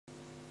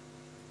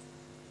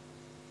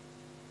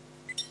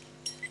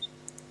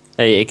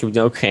Hey, ik heb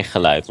nu ook geen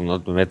geluid,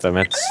 omdat mijn met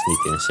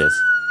niet in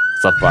zit.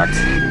 Dat is apart.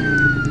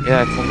 Ja,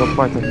 ik vond het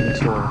apart dat ik niet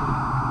hoor.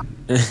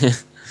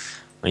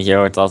 Want je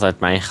hoort altijd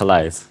mijn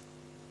geluid.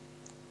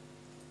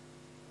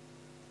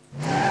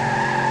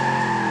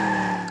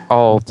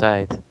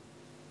 Altijd.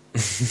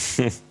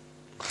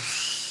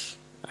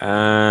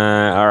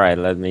 Alright,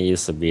 let me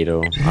use the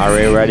beetle. Are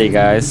we ready,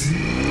 guys?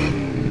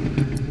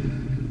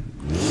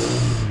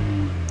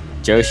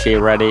 Joshi,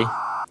 ready?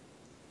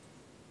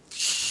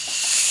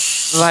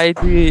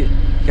 Lady,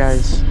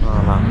 guys.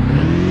 Oh, nou.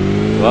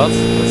 Wat?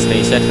 Wat ging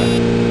je zeggen?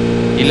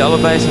 Jullie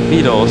allebei zijn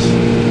Beatles.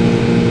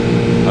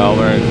 Well,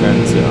 we're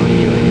going to on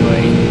you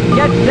anyway.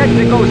 Get set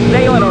to go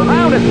sailing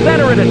around the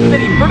center of the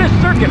city for the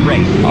circuit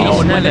race. Oh,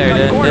 When the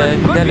cut corner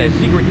could be a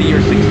secret to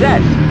your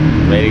success.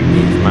 Weet ik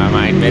niet, maar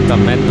mijn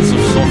metamenten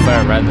of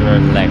software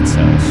renderen lekt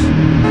zelfs.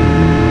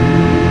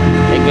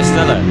 Ik ben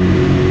sneller.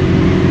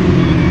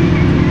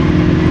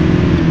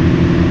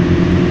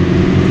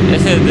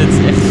 Dit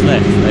is echt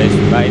slecht. Hij is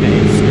bijna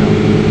even snel.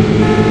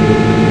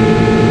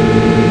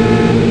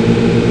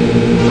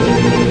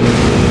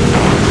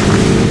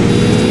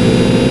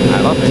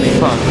 Wat is die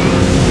van?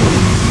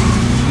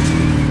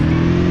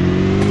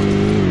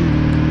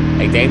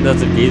 Ik denk dat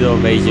de Beetle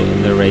een beetje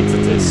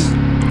underrated is.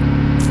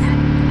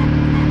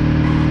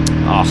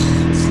 Ach.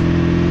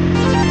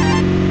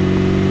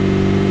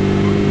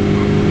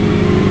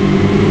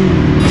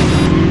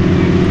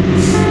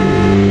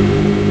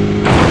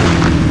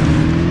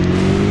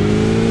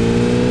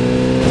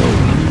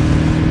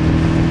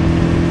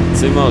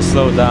 Timo,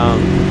 slow down.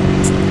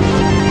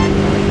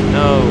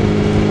 No.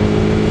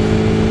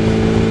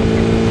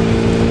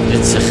 Dit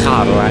is een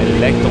gaar hoor, hij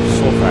lekt op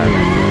software.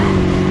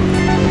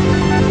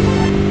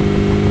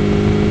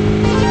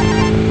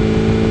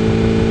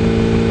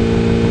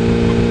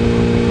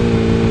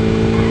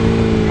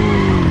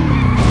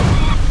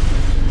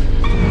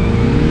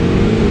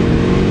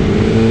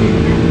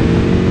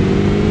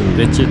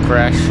 Did you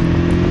crash?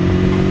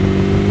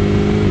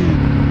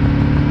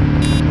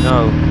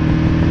 No.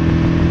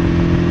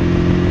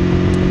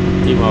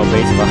 Timo,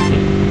 beter wachtje.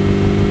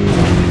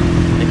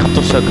 Ik ga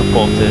toch zo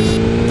kapot dus.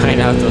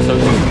 Mijn auto is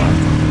ook niet waard.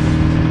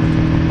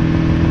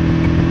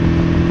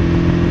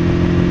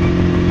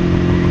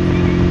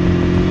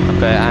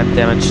 Okay, I'm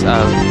damaged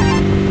out.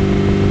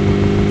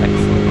 Lekker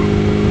voor je.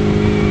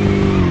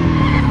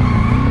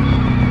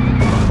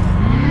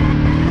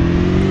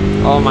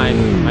 Oh,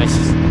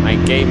 mijn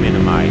game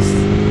minimized.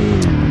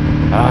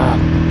 Ah.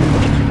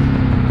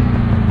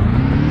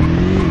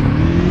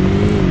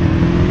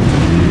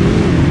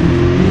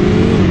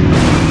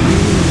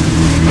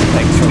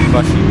 Thanks for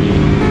crushing me.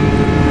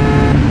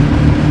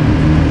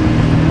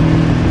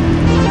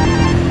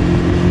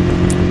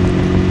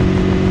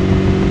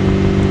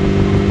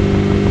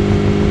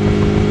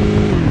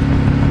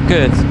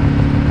 Kut.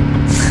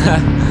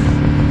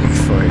 Niks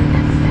voor je.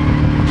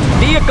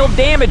 Vehicle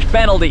damage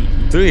penalty.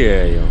 Doe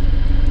je, joh.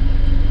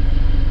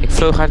 Ik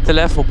vloog uit de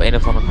level op een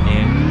of andere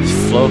manier.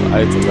 Je vloog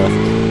uit de lucht.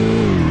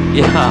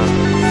 Ja.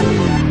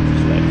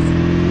 Slecht.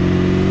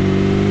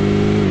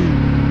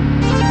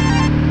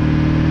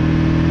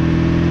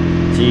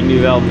 Zie je nu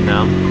wel mijn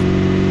naam?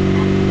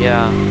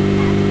 Ja.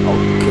 Oh,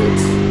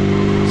 kut.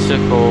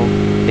 Sukkel.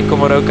 Ik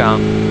kom er ook aan.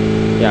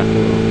 Ja,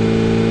 cool.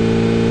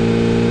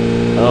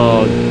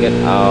 Oh, get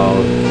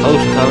out.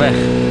 Oh, ze gaan weg.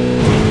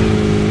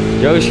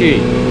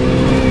 Yoshi.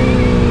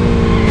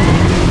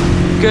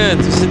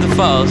 Kut, we zitten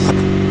vast.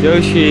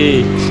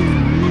 Yoshi.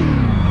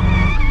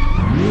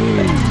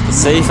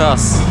 Save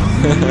us.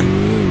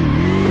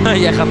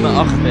 Jij gaat naar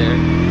achter.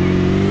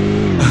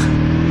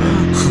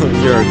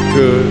 You're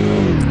good.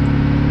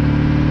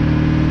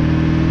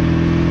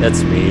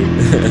 That's mean.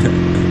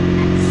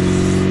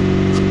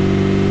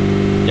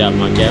 Ja,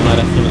 maak jij maar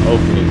even een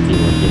opening,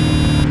 Timootje.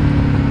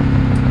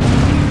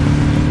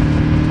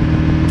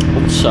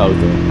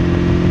 Opzouten.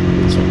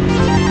 Goed zo.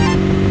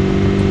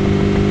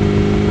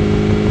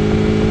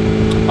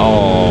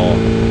 Oh,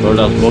 door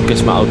dat blok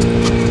is mijn auto.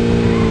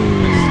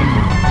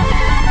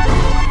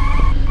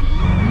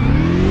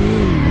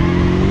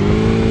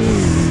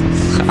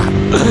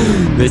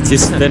 Did you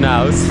spin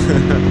out?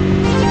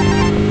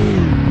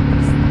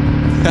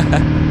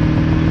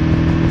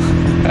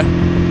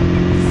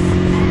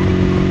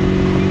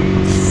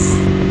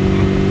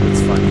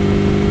 That's funny.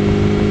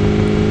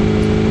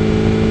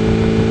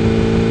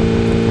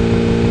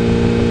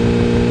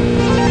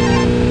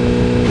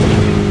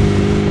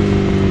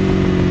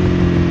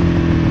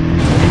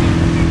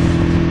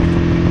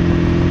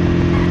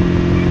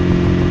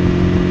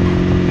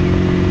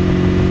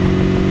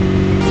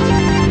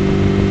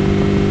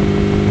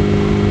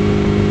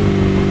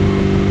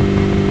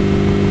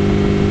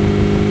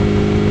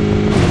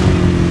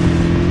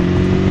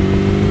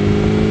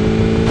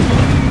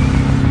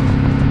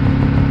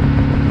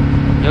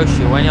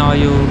 Yoshi, when are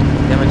you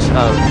damaged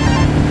out?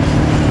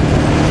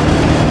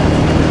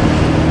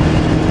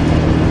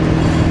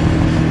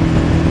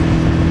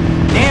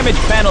 Damage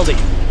penalty.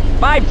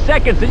 5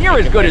 seconds and you're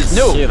as good as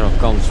new. Zero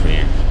kans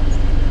meer.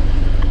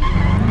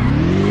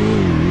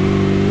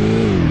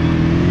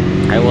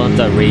 I want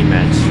a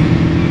rematch.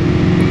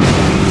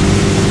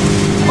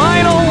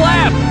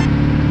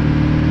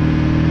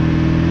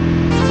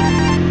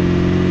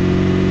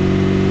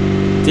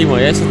 Timo,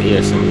 jij staat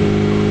eerste nu.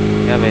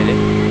 Ja, weet ik.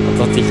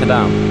 Wat had hij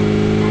gedaan?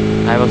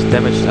 Hij was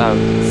damaged out.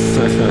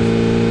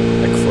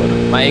 Lekker voor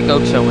hem. Maar ik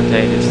ook zo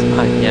meteen, dus dat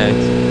maakt niet uit.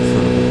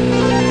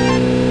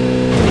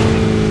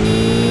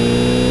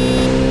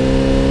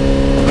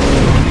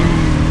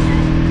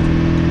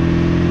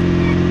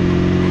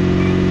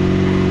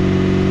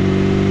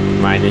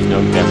 Mine is no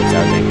damage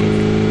out, denk ik.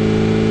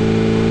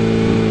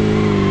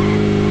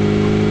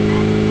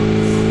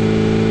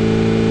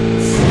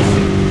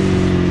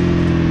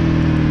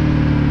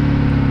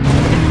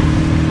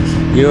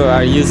 You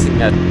are using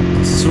that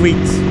sweet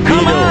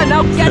Come needle. on,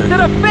 now get to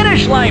the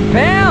finish line,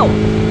 pal!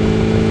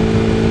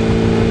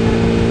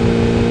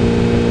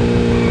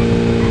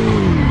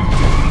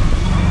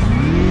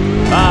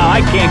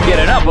 I can't get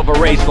enough of a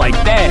race like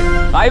that.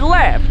 I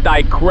laughed,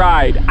 I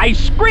cried, I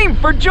screamed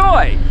for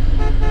joy.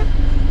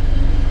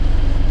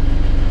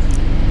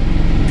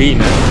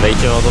 Peanut,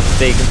 weet je wat dat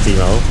betekent,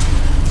 Timo?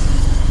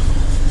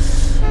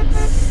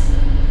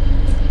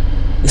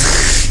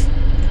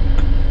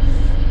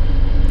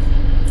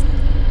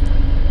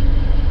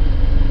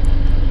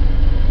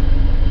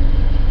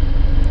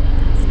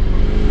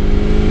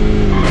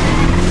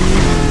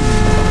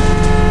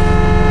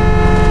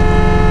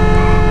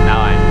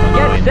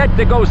 Set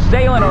to go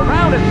sailing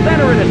around the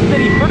center of the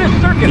city for the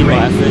circuit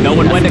race.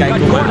 Knowing when to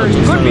cut corners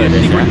could be a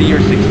secret to your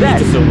Niet success.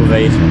 te veel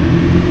bewegen.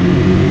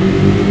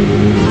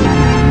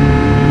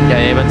 Ja,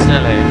 jij bent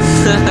sneller.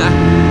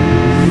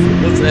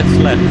 Dat is echt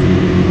slecht.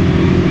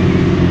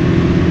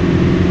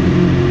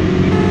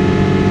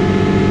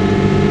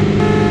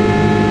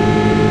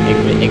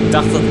 Ik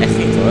dacht dat echt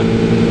niet hoor.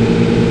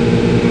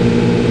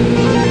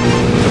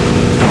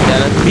 Ja,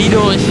 dat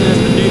Beetle is in het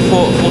menu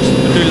volgens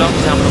het menu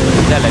langzamer dan de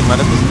Cadillac, maar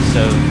dat is niet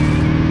zo.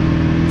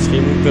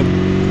 Misschien moet ik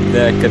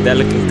de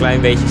Cadillac een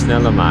klein beetje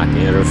sneller maken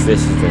in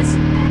Revisited.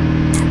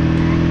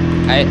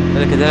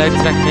 De Cadillac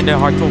trekt minder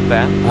hard op,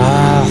 hè?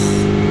 Ah.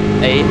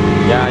 Hey.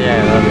 Ja,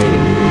 dat weet ik.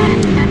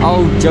 Oh,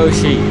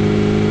 Joshi.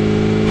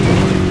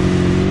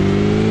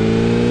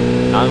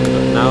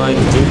 Now I'm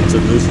doomed to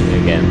losing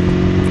again.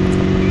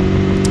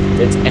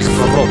 Dit is echt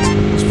verrot.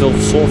 Ik speel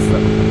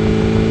software.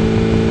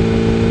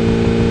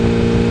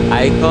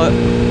 I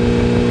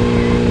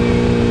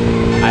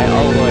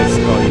always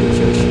call you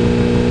Joshi.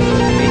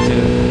 Me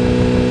too.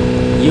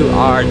 You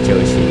are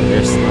Joshi.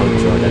 There's no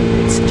Jordan.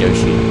 It's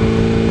Joshi.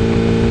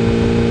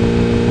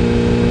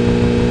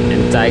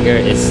 And Tiger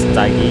is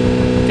Tiggy.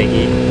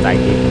 Tiggy.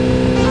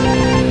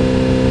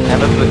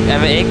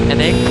 Hebben ik en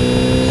ik?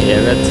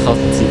 Jij bent gewoon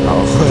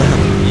Timo.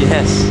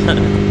 Yes.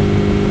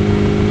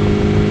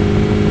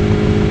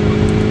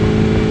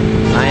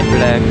 I'm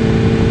black.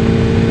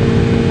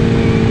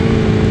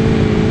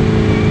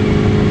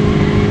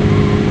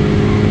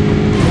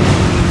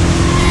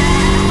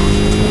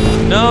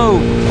 No!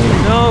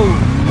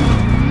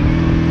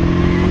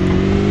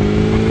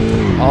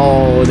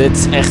 Oh, dit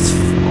is echt...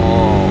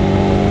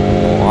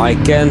 Oh, I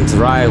can't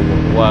drive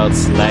while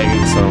it's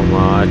lagging so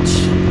much.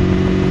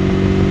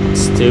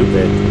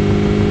 Stupid.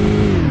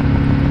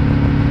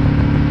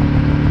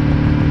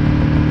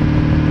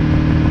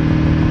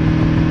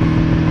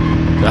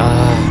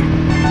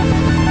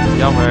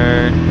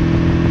 Jammer.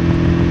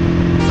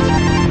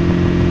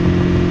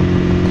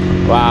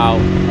 Wauw.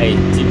 Hey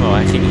Timo,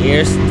 hij ging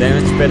eerst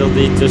damage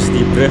penalty tussen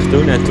die brug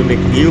doen en toen ik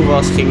nieuw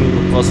was,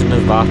 was in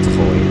het water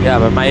gooien. Ja,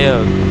 bij mij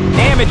ook.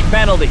 Damage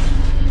penalty.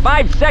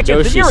 5 seconds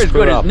Joshi, and you're as good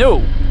screw as up. new.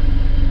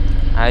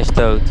 Hij is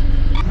dood.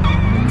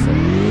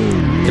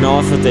 Knal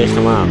even tegen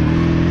hem aan.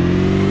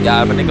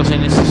 Ja, ben ik als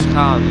enige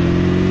schade.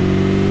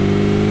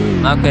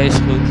 Nou, oké, is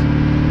goed.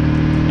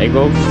 Ik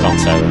wil ook een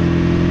kans hebben.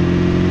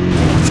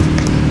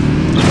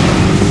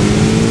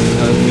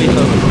 Nou, ik vlieg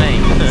ook mee.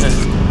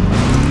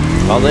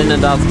 We hadden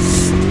inderdaad...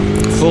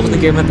 Volgende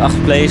keer met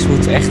 8 players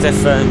moeten we echt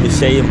even een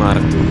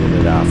museummarkt doen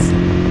inderdaad.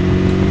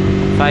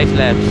 5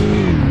 laps.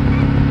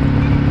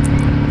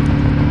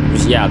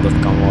 Dus ja, dat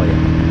kan wel ja.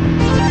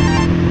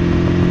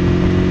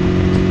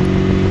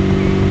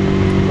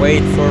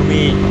 Wait for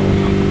me.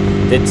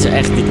 Dit is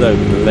echt niet leuk,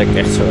 dat lijkt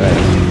echt zo erg.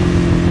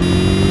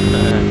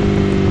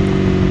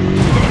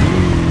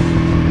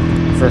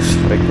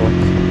 Verschrikkelijk.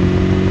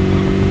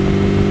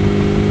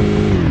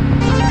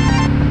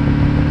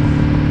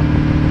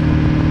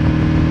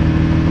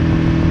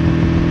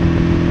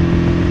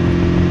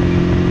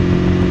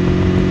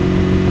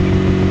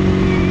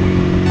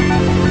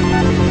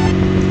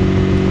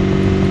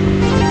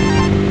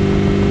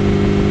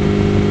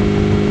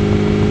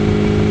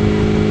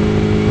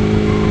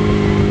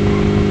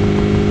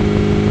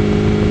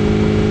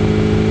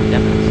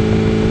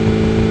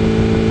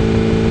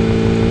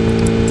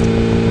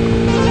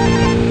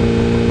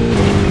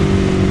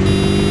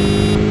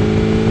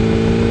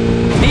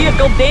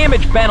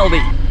 Damage penalty.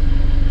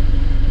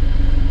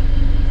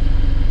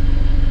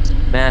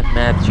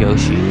 Mad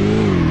Yoshi.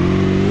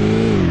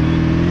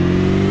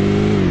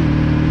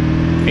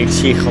 Ik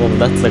zie gewoon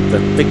letterlijk de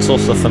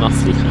pixels er vanaf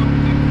vliegen.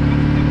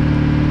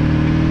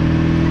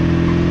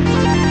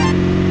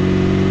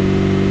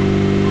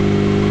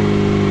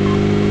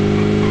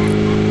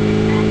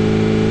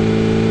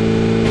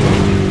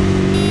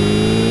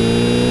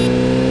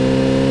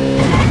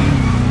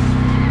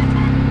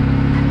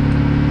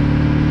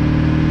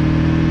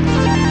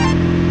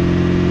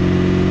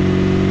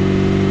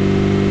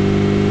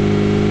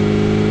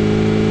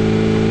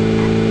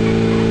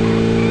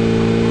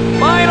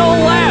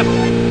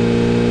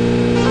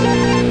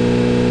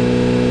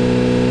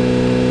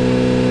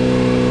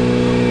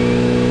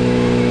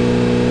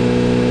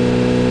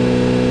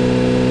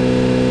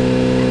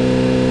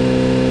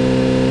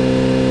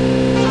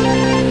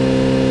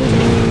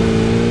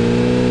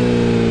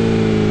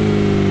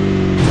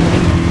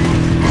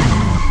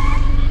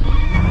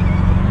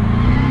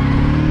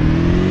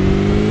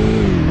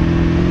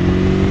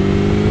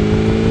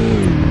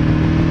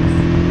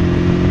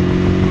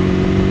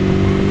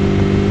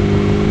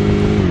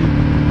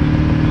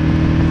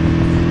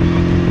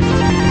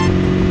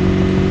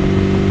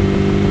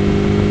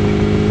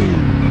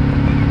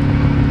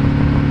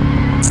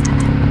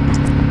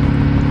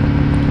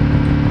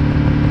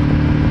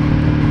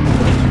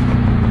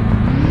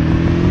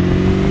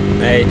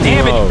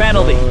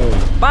 penalty.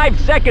 5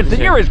 seconds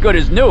and you're as good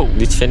as new.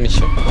 Niet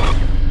finishen.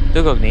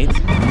 Doe ik ook niet.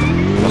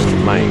 Wacht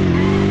op mij.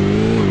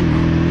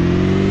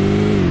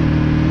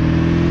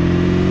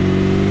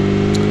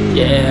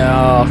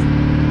 Yeah.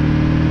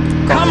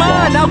 Come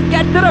on, now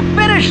get to the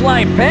finish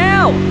line,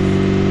 pal.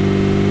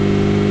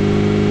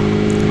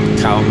 Ik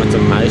ga wel met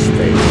een muis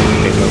spelen.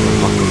 Ik denk dat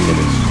het makkelijker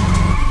is.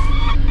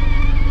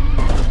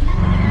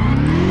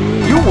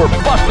 You were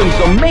busting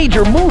some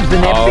major moves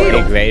in that Oh, Beetle.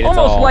 ik weet het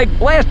Almost al. like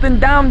blasting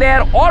down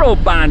that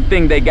Autobahn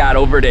thing they got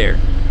over there.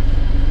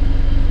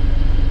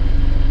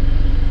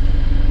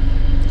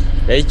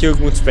 Weet je hoe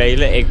ik moet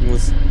spelen? Ik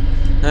moet...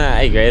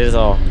 ik weet het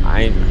al.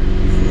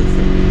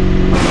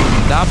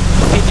 Daar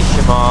finish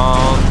je, man.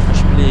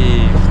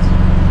 Alsjeblieft.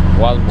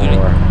 One Doe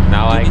more.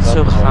 Nou, Doe ik niet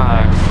zo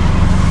gaar.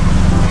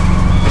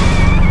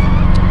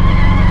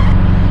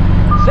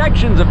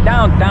 Sections of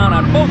downtown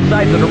on both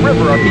sides of the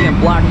river are being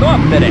blocked off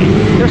today.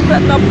 They're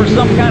setting up for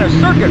some kind of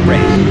circuit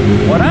race.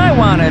 What I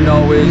want to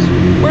know is,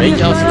 where do you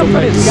sign up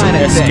for this kind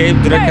of thing?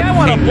 Hey, I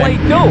want to play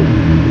too.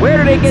 Where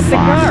do they get the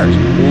cars?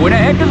 Who the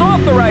heck is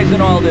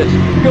authorizing all this?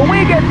 Can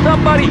we get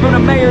somebody from the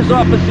mayor's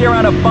office here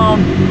on the phone?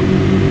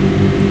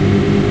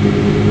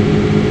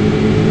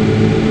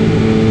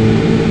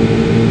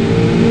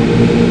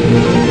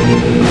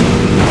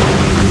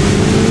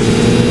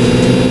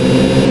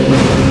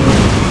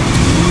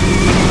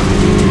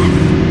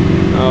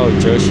 Oh,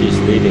 Joshi is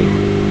leading.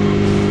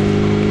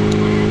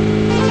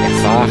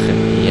 Echt wagen.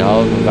 Je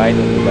houdt me bijna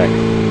op de bek.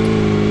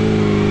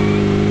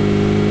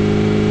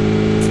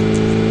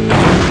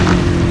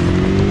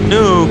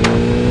 Noob.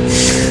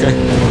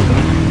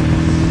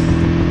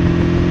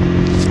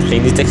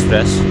 Ging niet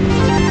expres.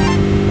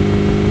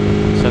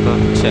 Zou ik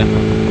ook niet zeggen.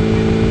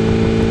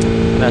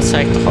 Nou, dat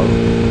zei ik toch ook.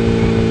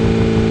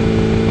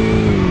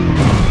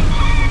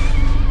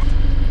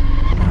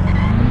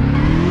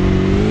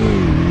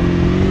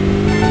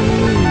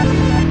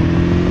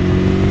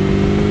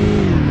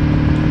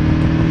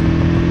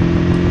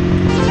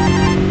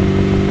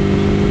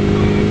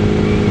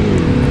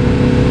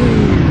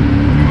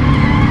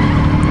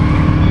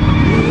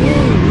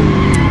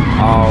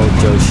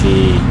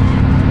 Joshi.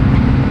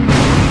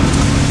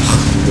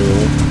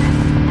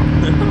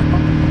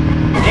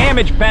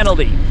 Damage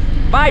penalty.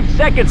 5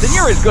 seconds and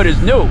you're as good as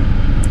new.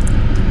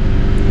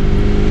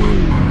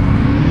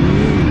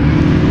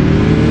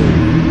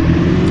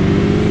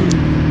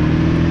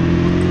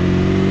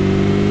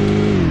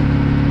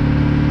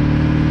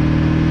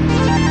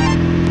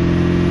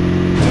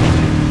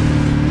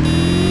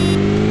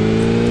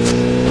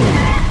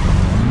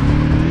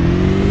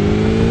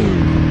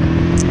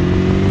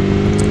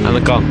 Aan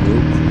de kant.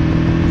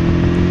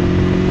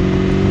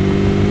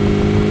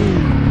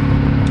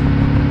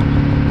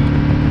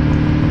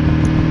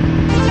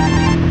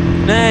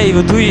 Nee,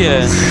 wat doe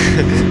je?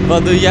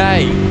 Wat doe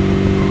jij?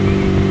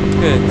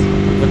 Kut.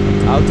 Ik ben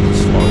de auto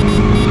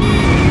gesloten.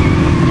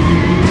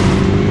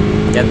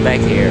 Get back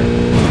here.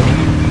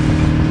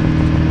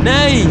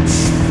 Nee!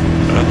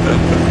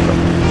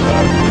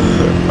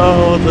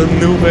 Oh, wat een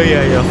noob ben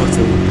jij af en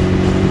toe.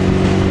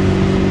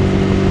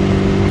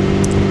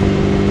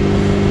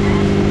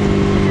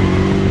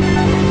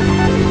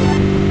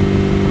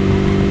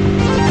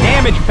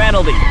 Damage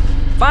penalty.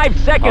 5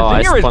 seconds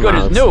and you're as good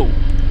as new.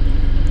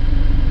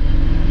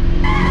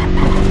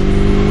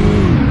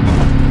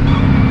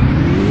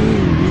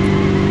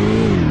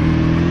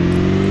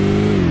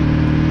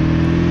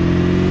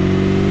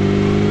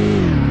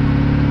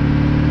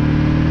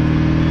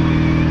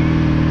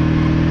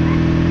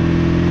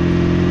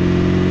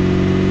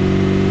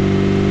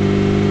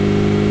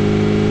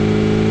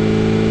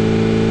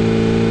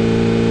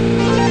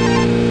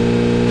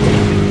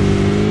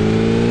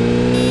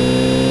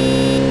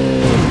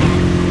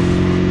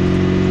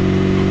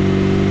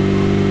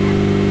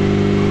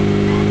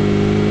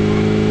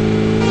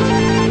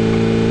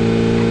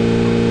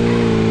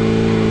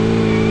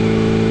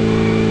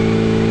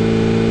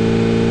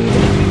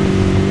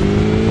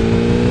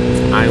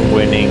 I'm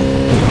winning.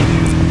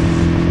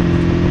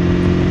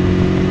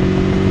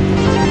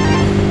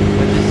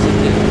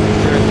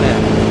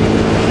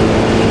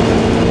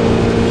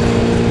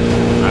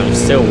 I'm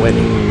still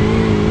winning.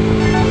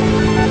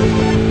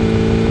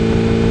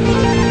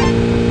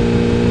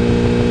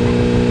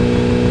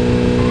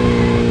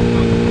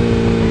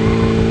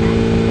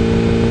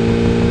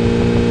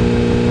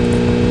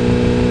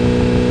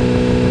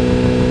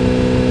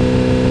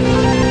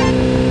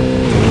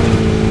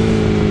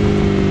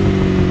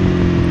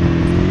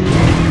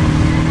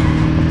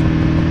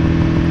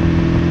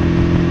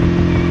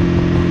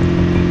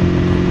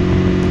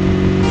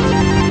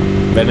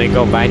 Ben ik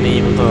al bijna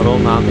iemand een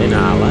ronde aan het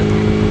inhalen?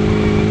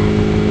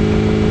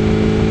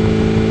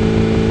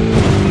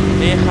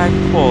 Nee, ga ik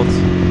kapot.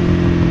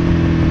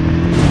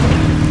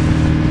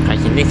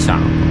 Gaat je niks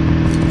aan.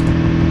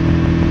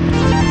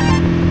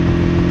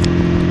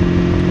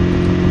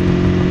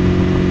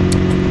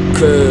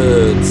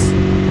 Kut.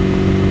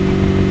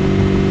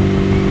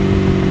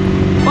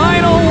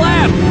 Final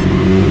lap.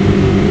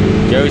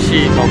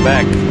 Yoshi, come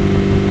back.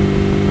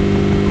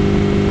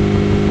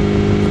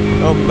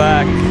 Come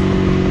back.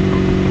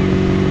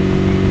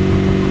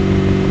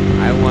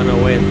 I wanna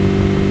win.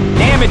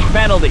 Damage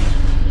penalty.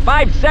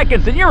 5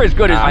 seconds and you're as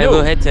good as I new.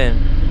 will hit him.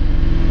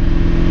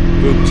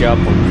 Good job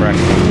on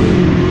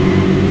crashing.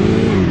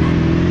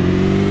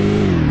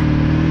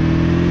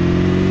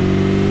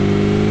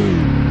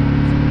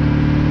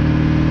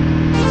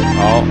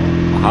 Oh,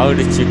 how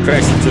did you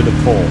crash into the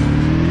pole?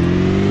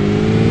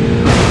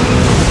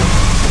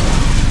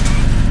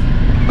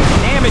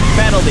 Damage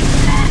penalty.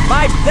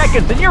 5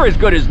 seconds and you're as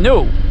good as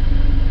new.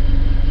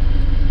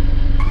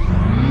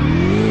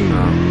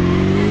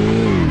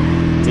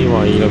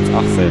 Timo, je loopt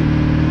achter.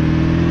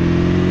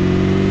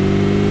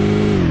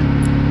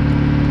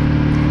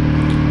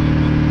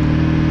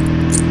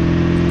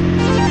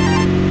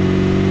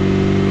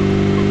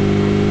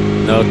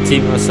 No,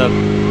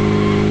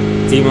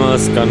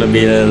 Timo's gonna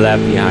be a lap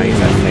behind,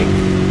 I think.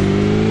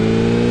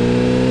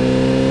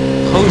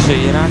 Gozer,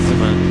 je raakte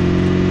me.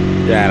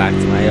 Ja, hij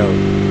raakte mij ook.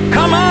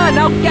 Come on,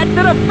 now get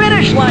to the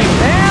finish line,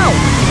 pal.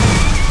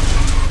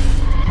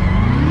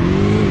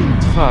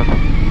 What the fuck?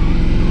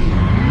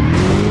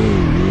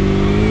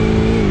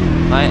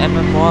 My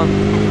MM1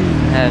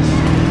 has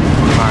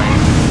mine.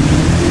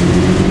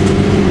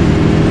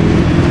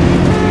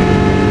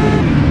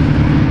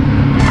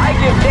 I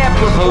give that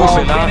Gozer, performance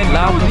an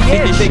laat me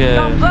enthusiastic finishen.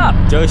 thumbs up.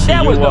 Josie,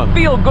 That you was the won.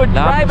 feel-good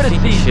drive of the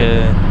season.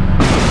 Finishen.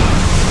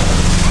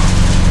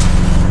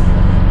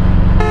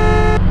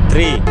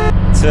 3,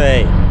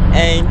 2,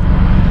 1.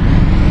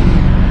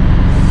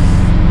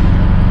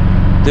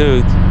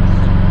 Dude.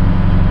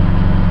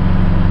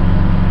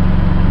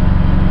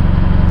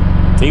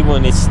 Timo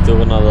needs to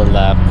do another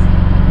lap.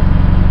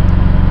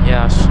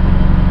 Yes.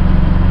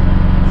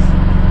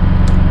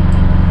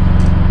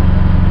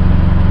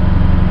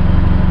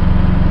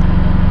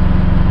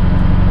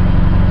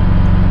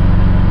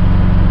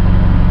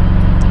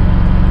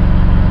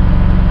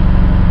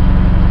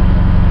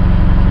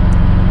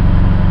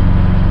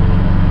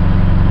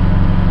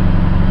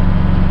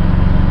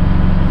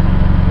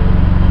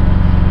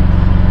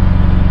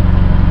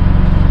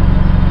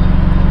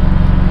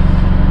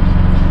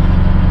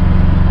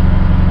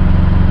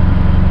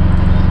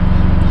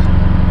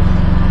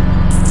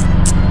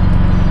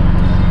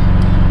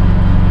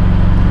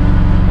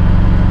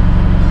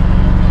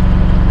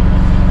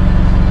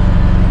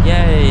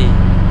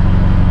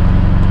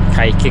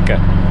 Ga je kicken?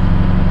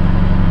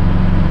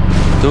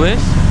 Doe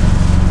eens.